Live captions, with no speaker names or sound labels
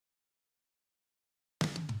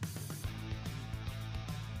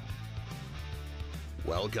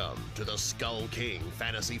Welcome to the Skull King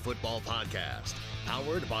Fantasy Football Podcast,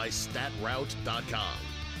 powered by StatRoute.com.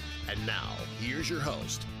 And now, here's your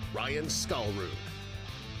host, Ryan Skullroot.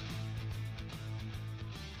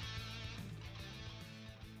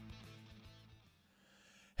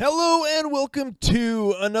 Hello and welcome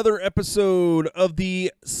to another episode of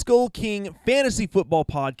the Skull King Fantasy Football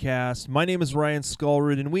Podcast. My name is Ryan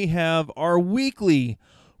Skullroot, and we have our weekly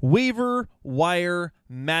Waiver Wire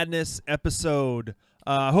Madness episode.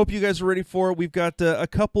 I hope you guys are ready for it. We've got a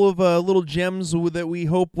couple of little gems that we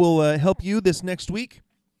hope will help you this next week,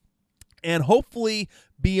 and hopefully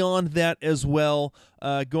beyond that as well,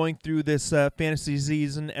 going through this fantasy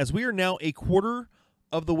season, as we are now a quarter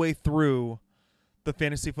of the way through the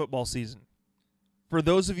fantasy football season. For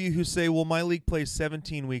those of you who say, well, my league plays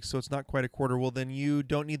 17 weeks, so it's not quite a quarter, well, then you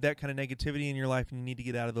don't need that kind of negativity in your life, and you need to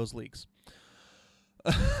get out of those leagues.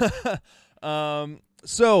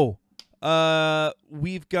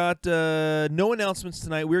 We've got no announcements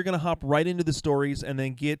tonight. We're going to hop right into the stories and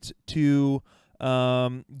then get into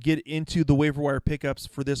the waiver wire pickups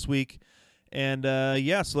for this week. And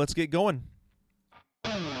so let's get going.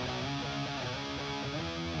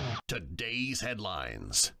 Today's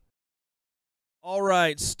headlines. All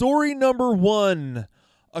right, story number one.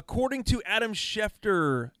 According to Adam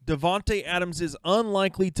Schefter, Davante Adams is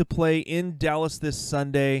unlikely to play in Dallas this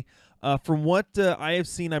Sunday. From what I have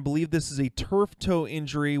seen, I believe this is a turf toe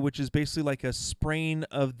injury, which is basically like a sprain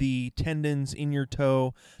of the tendons in your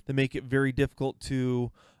toe that make it very difficult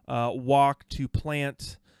to walk, to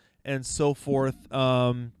plant, and so forth.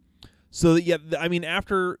 After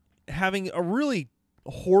having a really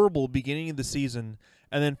horrible beginning of the season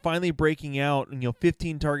and then finally breaking out,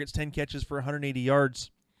 15 targets, 10 catches for 180 yards,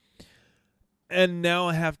 and now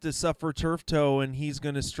I have to suffer turf toe, and he's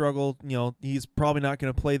going to struggle. He's probably not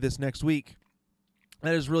going to play this next week.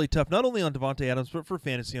 That is really tough, not only on Davante Adams, but for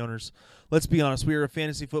fantasy owners. Let's be honest, we are a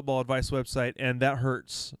fantasy football advice website, and that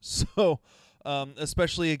hurts. So,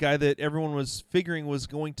 especially a guy that everyone was figuring was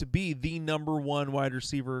going to be the number one wide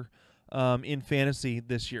receiver in fantasy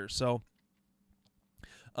this year. So,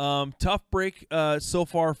 tough break so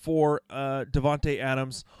far for Davante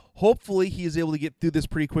Adams. Hopefully he is able to get through this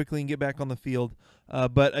pretty quickly and get back on the field.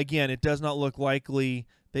 But again, it does not look likely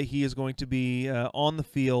that he is going to be on the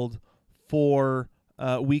field for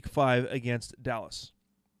Week 5 against Dallas.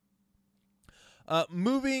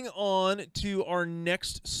 Moving on to our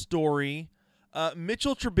next story,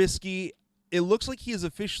 Mitchell Trubisky. It looks like he has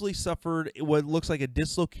officially suffered what looks like a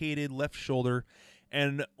dislocated left shoulder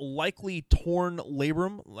and likely torn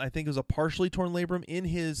labrum. I think it was a partially torn labrum in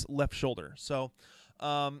his left shoulder. So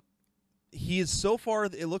he is so far,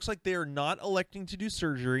 it looks like they are not electing to do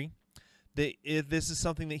surgery. This is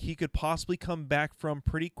something that he could possibly come back from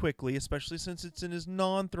pretty quickly, especially since it's in his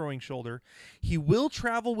non-throwing shoulder. He will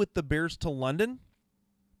travel with the Bears to London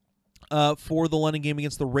for the London game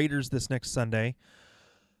against the Raiders this next Sunday.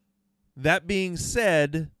 That being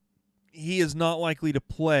said, he is not likely to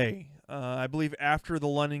play. I believe after the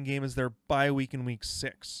London game is their bye week in Week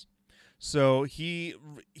 6. So he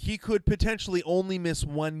could potentially only miss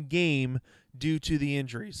one game due to the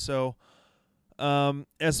injury. So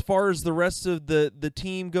as far as the rest of the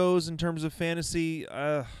team goes in terms of fantasy,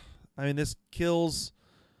 this kills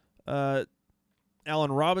Allen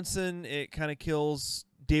Robinson. It kind of kills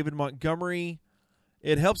David Montgomery.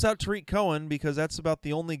 It helps out Tariq Cohen because that's about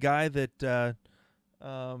the only guy that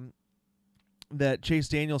Chase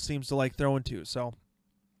Daniel seems to like throwing to. So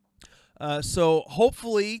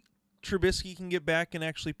hopefully Trubisky can get back and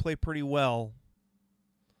actually play pretty well.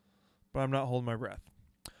 But I'm not holding my breath.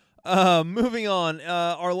 Moving on,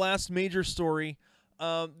 our last major story.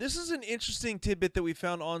 This is an interesting tidbit that we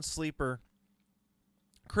found on Sleeper.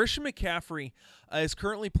 Christian McCaffrey is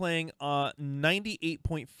currently playing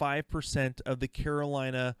 98.5% of the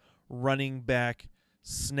Carolina running back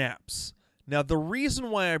snaps. Now, the reason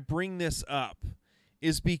why I bring this up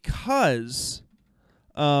is because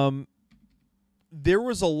there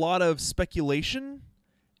was a lot of speculation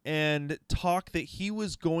and talk that he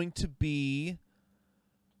was going to be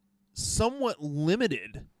somewhat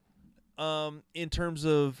limited in terms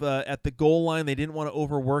of at the goal line. They didn't want to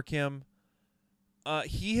overwork him.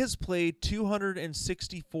 He has played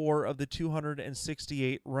 264 of the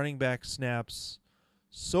 268 running back snaps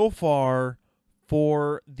so far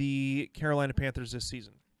for the Carolina Panthers this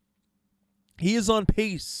season. He is on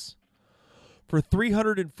pace for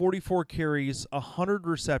 344 carries, 100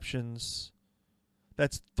 receptions.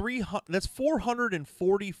 That's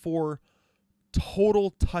 444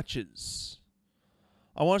 total touches.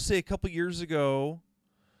 I want to say a couple years ago,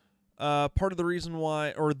 part of the reason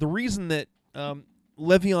why, or the reason that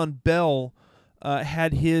Le'Veon Bell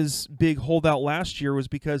had his big holdout last year was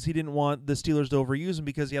because he didn't want the Steelers to overuse him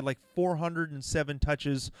because he had like 407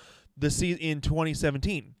 touches in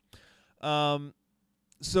 2017.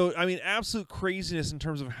 So, I mean, absolute craziness in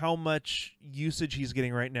terms of how much usage he's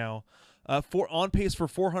getting right now. On pace for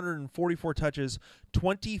 444 touches,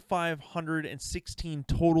 2,516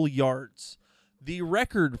 total yards. The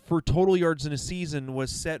record for total yards in a season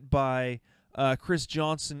was set by Chris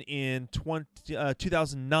Johnson in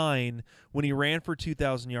 2009 when he ran for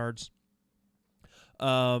 2,000 yards.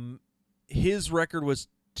 His record was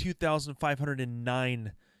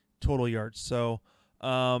 2,509 total yards. So,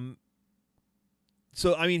 I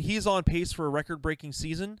mean, he's on pace for a record-breaking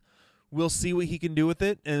season. We'll see what he can do with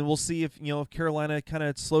it, and we'll see if Carolina kind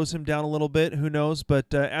of slows him down a little bit. Who knows?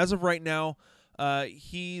 But as of right now,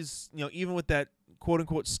 he's even with that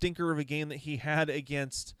quote-unquote stinker of a game that he had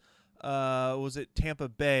against was it Tampa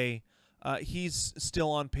Bay, he's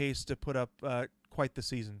still on pace to put up quite the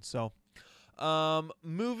season. So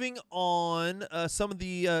moving on, some of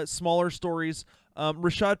the smaller stories.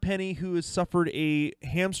 Rashad Penny, who has suffered a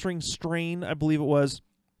hamstring strain, I believe it was.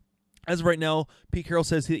 As of right now, Pete Carroll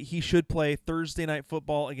says he should play Thursday Night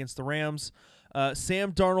Football against the Rams.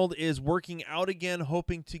 Sam Darnold is working out again,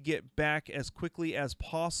 hoping to get back as quickly as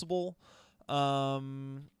possible.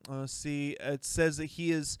 Let's see. It says that he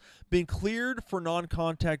has been cleared for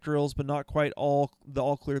non-contact drills, but not quite all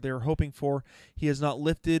clear they were hoping for. He has not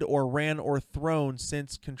lifted or ran or thrown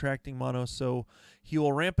since contracting mono, so he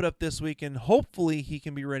will ramp it up this week, and hopefully he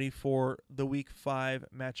can be ready for the Week 5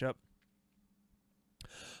 matchup.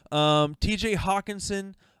 TJ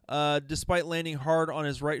Hawkinson, despite landing hard on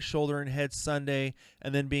his right shoulder and head Sunday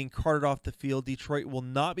and then being carted off the field, Detroit will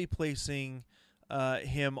not be placing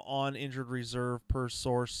him on injured reserve per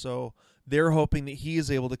source, so they're hoping that he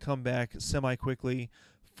is able to come back semi-quickly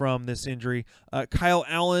from this injury. Kyle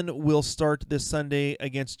Allen will start this Sunday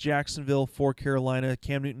against Jacksonville for Carolina.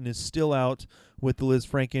 Cam Newton is still out with the Liz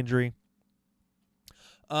Frank injury.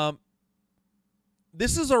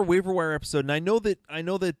 This is our waiver wire episode, and I know that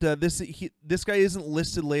this guy isn't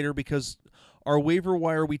listed later because our waiver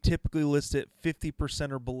wire we typically list at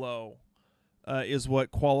 50% or below is what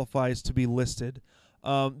qualifies to be listed.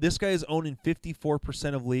 This guy is owned in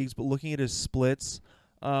 54% of leagues, but looking at his splits,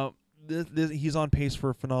 he's on pace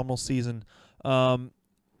for a phenomenal season.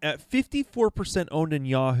 At 54% owned in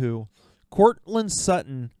Yahoo, Courtland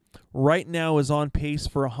Sutton right now is on pace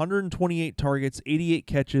for 128 targets, 88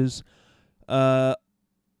 catches,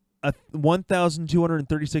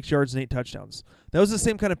 1,236 yards and 8 touchdowns. That was the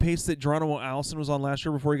same kind of pace that Geronimo Allison was on last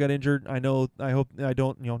year before he got injured. I hope I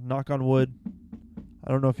don't, knock on wood.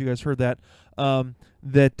 I don't know if you guys heard that.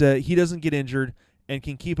 That he doesn't get injured and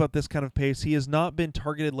can keep up this kind of pace. He has not been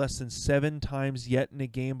targeted less than 7 times yet in a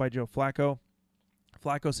game by Joe Flacco.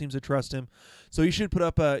 Flacco seems to trust him, so he should put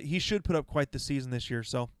up quite the season this year.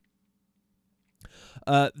 So,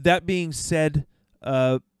 that being said,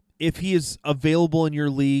 if he is available in your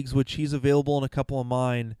leagues, which he's available in a couple of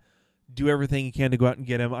mine, do everything you can to go out and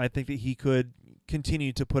get him. I think that he could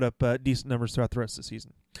continue to put up decent numbers throughout the rest of the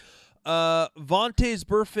season. Vontaze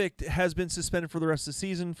Burfict has been suspended for the rest of the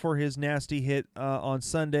season for his nasty hit on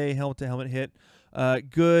Sunday, helmet-to-helmet hit.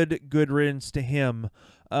 Good riddance to him.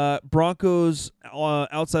 Broncos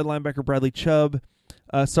outside linebacker Bradley Chubb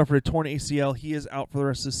suffered a torn ACL. He is out for the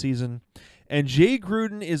rest of the season. And Jay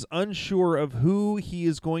Gruden is unsure of who he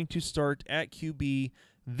is going to start at QB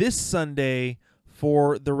this Sunday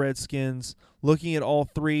for the Redskins. Looking at all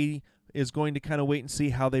three, is going to kind of wait and see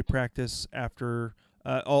how they practice after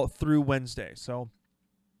all through Wednesday. So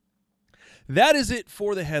that is it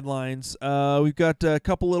for the headlines. We've got a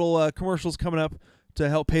couple little commercials coming up to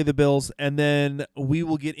help pay the bills, and then we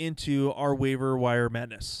will get into our waiver wire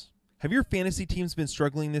madness. Have your fantasy teams been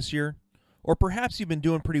struggling this year? Or perhaps you've been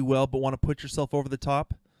doing pretty well but want to put yourself over the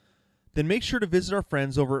top? Then make sure to visit our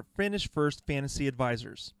friends over at Finish First Fantasy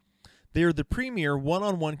Advisors. They are the premier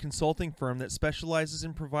one-on-one consulting firm that specializes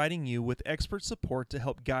in providing you with expert support to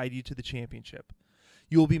help guide you to the championship.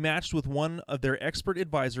 You will be matched with one of their expert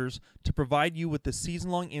advisors to provide you with the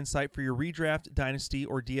season-long insight for your redraft, dynasty,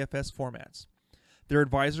 or DFS formats. Their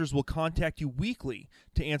advisors will contact you weekly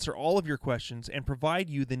to answer all of your questions and provide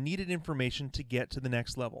you the needed information to get to the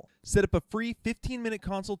next level. Set up a free 15-minute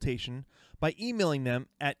consultation by emailing them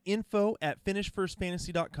at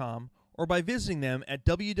info@finishfirstfantasy.com or by visiting them at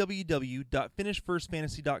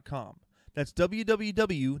www.finishfirstfantasy.com. That's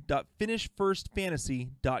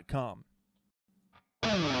www.finishfirstfantasy.com.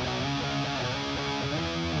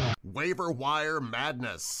 Waiver Wire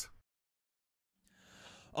Madness.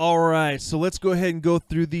 All right, so let's go ahead and go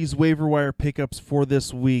through these waiver wire pickups for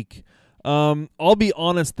this week. I'll be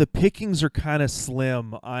honest, the pickings are kind of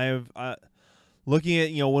slim. Looking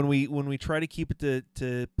at, when we try to keep it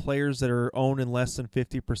to players that are owned in less than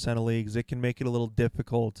 50% of leagues, it can make it a little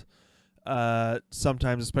difficult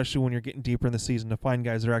sometimes, especially when you're getting deeper in the season, to find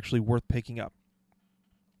guys that are actually worth picking up.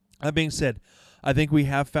 That being said, I think we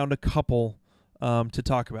have found a couple to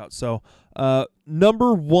talk about. So,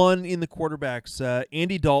 number one in the quarterbacks,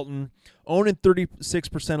 Andy Dalton, owned in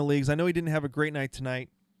 36% of leagues. I know he didn't have a great night tonight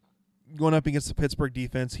going up against the Pittsburgh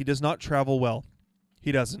defense. He does not travel well.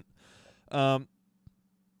 He doesn't.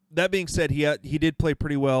 That being said, he did play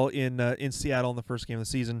pretty well in Seattle in the first game of the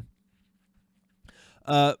season.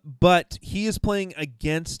 But he is playing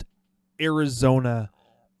against Arizona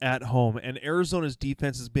at home, and Arizona's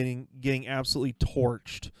defense has been getting absolutely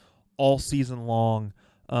torched all season long.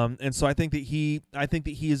 And so I think that he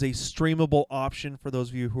is a streamable option for those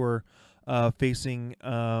of you who are facing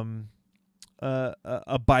a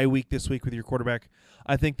bye week this week with your quarterback.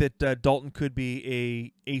 I think that Dalton could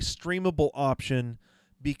be a streamable option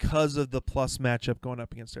because of the plus matchup going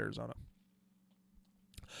up against Arizona.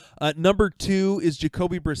 Number two is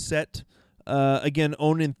Jacoby Brissett. Again,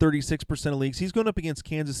 owned in 36% of leagues. He's going up against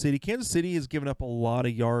Kansas City. Kansas City has given up a lot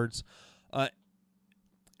of yards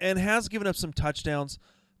and has given up some touchdowns.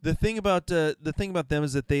 The thing about them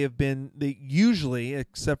is that they usually,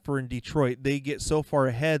 except for in Detroit, they get so far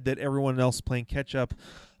ahead that everyone else is playing catch up.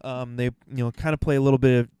 They kind of play a little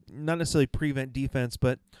bit of, not necessarily prevent defense,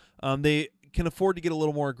 but they can afford to get a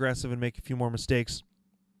little more aggressive and make a few more mistakes.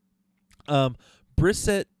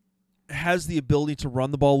 Brissett has the ability to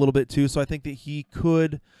run the ball a little bit too, so I think that he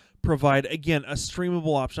could provide, again, a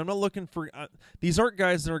streamable option. I'm not looking for these aren't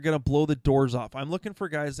guys that are going to blow the doors off. I'm looking for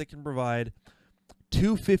guys that can provide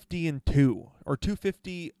 250 and 2 or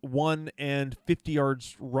 251 and 50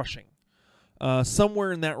 yards rushing,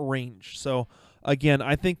 somewhere in that range. So again,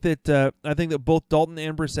 I think that both Dalton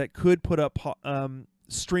and Brissett could put up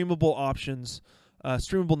streamable options,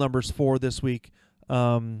 streamable numbers for this week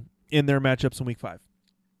in their matchups in Week 5.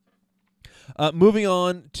 Moving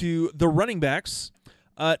on to the running backs.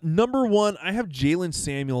 Number one, I have Jaylen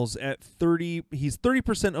Samuels at 30. He's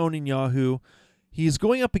 30% owned in Yahoo. He's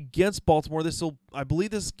going up against Baltimore. I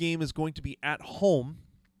believe this game is going to be at home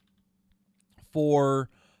for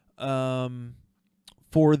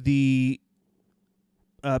the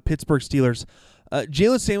Pittsburgh Steelers.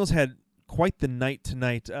 Jaylen Samuels had quite the night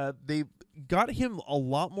tonight. They got him a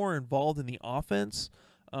lot more involved in the offense,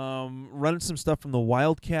 running some stuff from the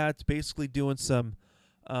Wildcats, basically doing some,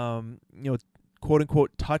 quote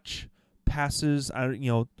unquote touch passes.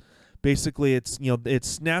 Basically it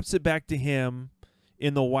snaps it back to him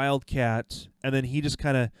in the Wildcat, and then he just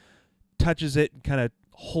kind of touches it and kind of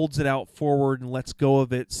holds it out forward and lets go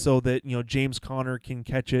of it so that James Conner can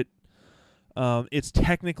catch it. It's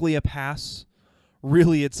technically a pass.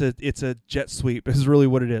 Really, it's a jet sweep is really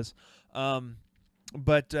what it is.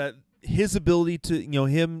 But his ability to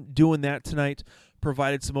him doing that tonight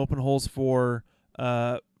provided some open holes for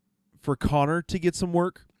Conner to get some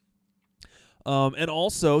work. And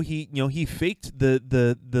also he faked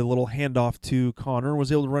the little handoff to Conner and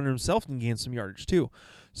was able to run it himself and gain some yardage too.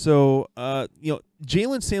 So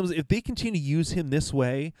Jaylen Samuels, if they continue to use him this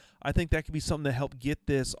way, I think that could be something to help get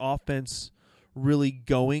this offense really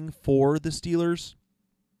going for the Steelers,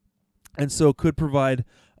 and so could provide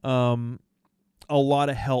a lot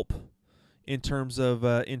of help in terms of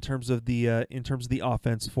the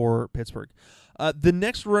offense for Pittsburgh. The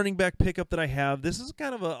next running back pickup that I have, this is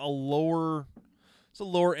kind of a lower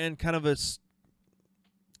end, kind of a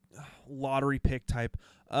lottery pick type.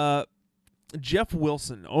 Jeff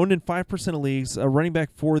Wilson, owned in 5% of leagues, a running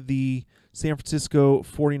back for the San Francisco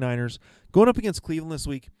 49ers, going up against Cleveland this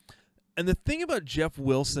week. And the thing about Jeff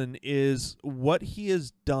Wilson is what he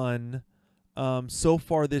has done so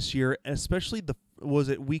far this year, especially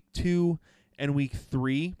week 2 and week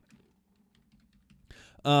 3.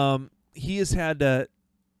 He has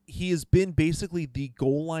been basically the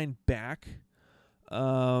goal line back.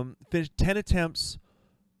 Finished 10 attempts,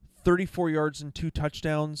 34 yards and 2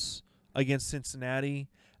 touchdowns against Cincinnati,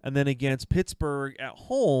 and then against Pittsburgh at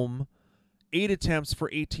home, 8 attempts for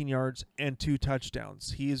 18 yards and 2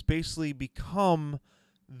 touchdowns. He has basically become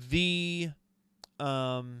the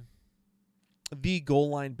goal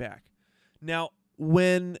line back. Now,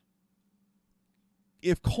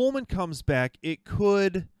 if Coleman comes back, it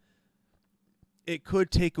could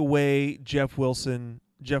take away Jeff Wilson's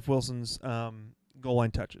goal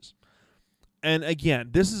line touches. And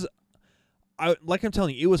again, like I'm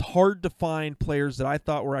telling you, it was hard to find players that I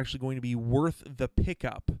thought were actually going to be worth the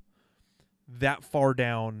pickup that far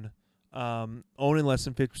down, owning less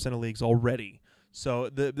than 50% of leagues already. So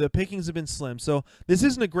the pickings have been slim. So this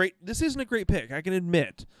isn't a great pick, I can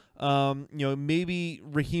admit. Maybe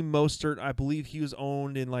Raheem Mostert, I believe he was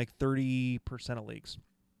owned in like 30% of leagues.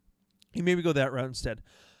 You maybe go that route instead.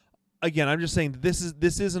 Again, I'm just saying this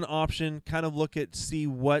is an option. Kind of see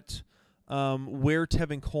what where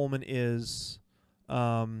Tevin Coleman is,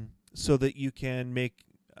 so that you can make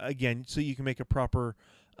a proper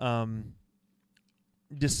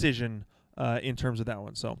decision in terms of that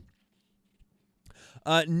one. So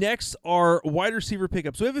next are wide receiver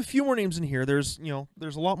pickups. We have a few more names in here. There's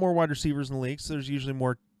a lot more wide receivers in the league, so there's usually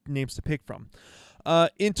more names to pick from.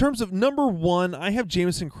 In terms of number 1, I have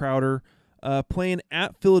Jamison Crowder playing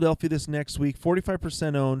at Philadelphia this next week,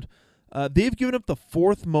 45% owned. They've given up the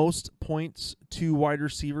 4th most points to wide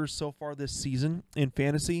receivers so far this season in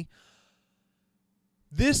fantasy.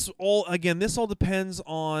 This all depends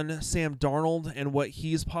on Sam Darnold and what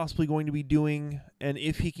he's possibly going to be doing, and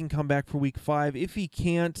if he can come back for week 5. If he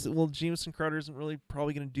can't, well, Jamison Crowder isn't really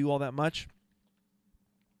probably going to do all that much.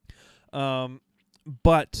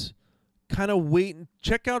 But kind of wait and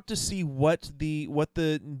check out to see what the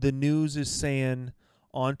news is saying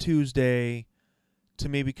on Tuesday, to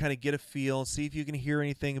maybe kind of get a feel and see if you can hear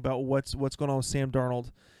anything about what's going on with Sam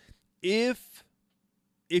Darnold.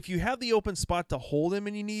 If you have the open spot to hold him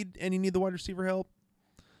and you need the wide receiver help,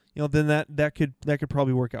 then that could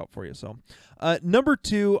probably work out for you. So, number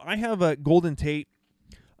 2, I have Golden Tate,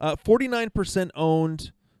 49%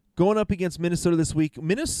 owned, going up against Minnesota this week.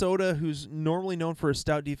 Minnesota, who's normally known for a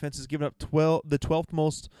stout defense, has given up the 12th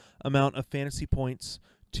most amount of fantasy points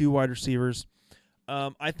to wide receivers.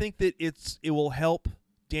 I think that it will help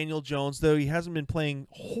Daniel Jones, though he hasn't been playing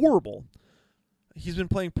horrible. He's been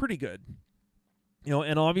playing pretty good.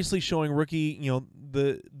 And obviously showing rookie,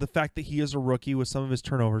 the fact that he is a rookie with some of his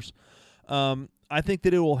turnovers. I think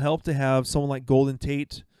that it will help to have someone like Golden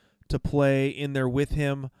Tate to play in there with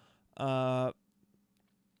him. I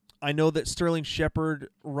know that Sterling Shepard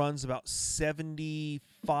runs about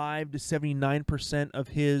 75 to 79% of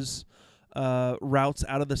his routes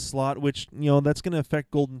out of the slot, which, that's going to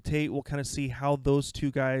affect Golden Tate. We'll kind of see how those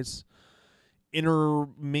two guys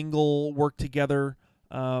intermingle, work together.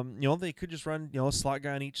 They could just run, a slot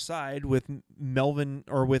guy on each side with Melvin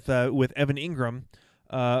or with Evan Ingram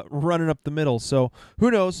running up the middle. So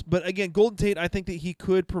who knows? But again, Golden Tate, I think that he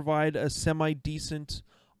could provide a semi-decent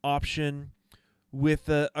option with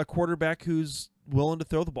a quarterback who's willing to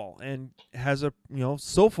throw the ball and has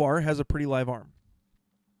so far has a pretty live arm.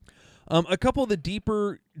 A couple of the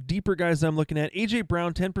deeper guys I'm looking at, A.J.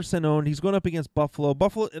 Brown, 10% owned. He's going up against Buffalo.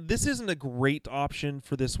 This isn't a great option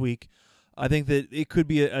for this week. I think that it could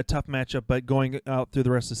be a tough matchup, but going out through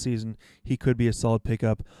the rest of the season, he could be a solid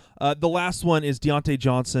pickup. The last one is Deontay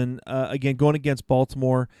Johnson, again, going against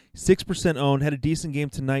Baltimore, 6% owned, had a decent game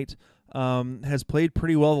tonight, has played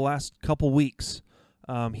pretty well the last couple weeks.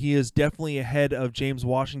 He is definitely ahead of James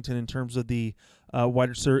Washington in terms of the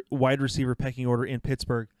wide receiver pecking order in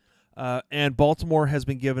Pittsburgh. And Baltimore has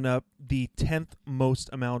been giving up the 10th most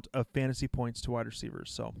amount of fantasy points to wide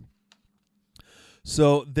receivers.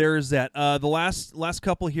 So there's that. The last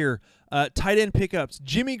couple here, tight end pickups.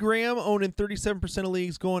 Jimmy Graham owned in 37% of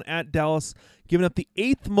leagues, going at Dallas, giving up the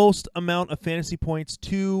 8th most amount of fantasy points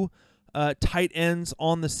to tight ends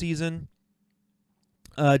on the season.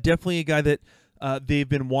 Definitely a guy that they've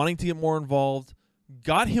been wanting to get more involved.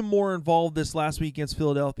 Got him more involved this last week against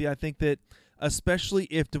Philadelphia. I think that especially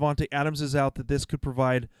if Devontae Adams is out, that this could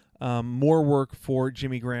provide more work for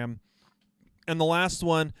Jimmy Graham. And the last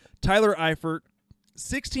one, Tyler Eifert,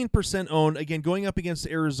 16% owned, again, going up against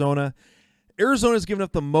Arizona. Arizona's given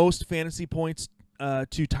up the most fantasy points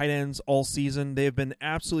to tight ends all season. They've been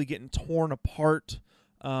absolutely getting torn apart.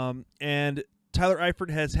 And Tyler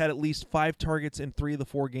Eifert has had at least 5 targets in 3 of the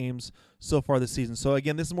 4 games so far this season. So,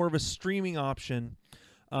 again, this is more of a streaming option.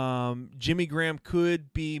 Jimmy Graham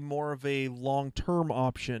could be more of a long-term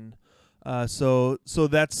option. So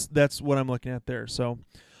that's what I'm looking at there. So,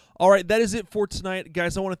 all right, that is it for tonight.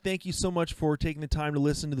 Guys, I want to thank you so much for taking the time to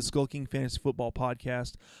listen to the Skull King Fantasy Football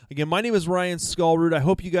Podcast. Again, my name is Ryan Skullroot. I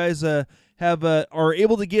hope you guys are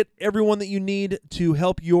able to get everyone that you need to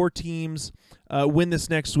help your teams win this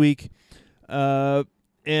next week. And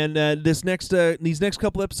these next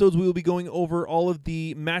couple episodes, we will be going over all of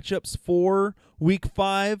the matchups for Week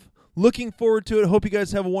 5. Looking forward to it. Hope you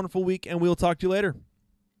guys have a wonderful week, and we'll talk to you later.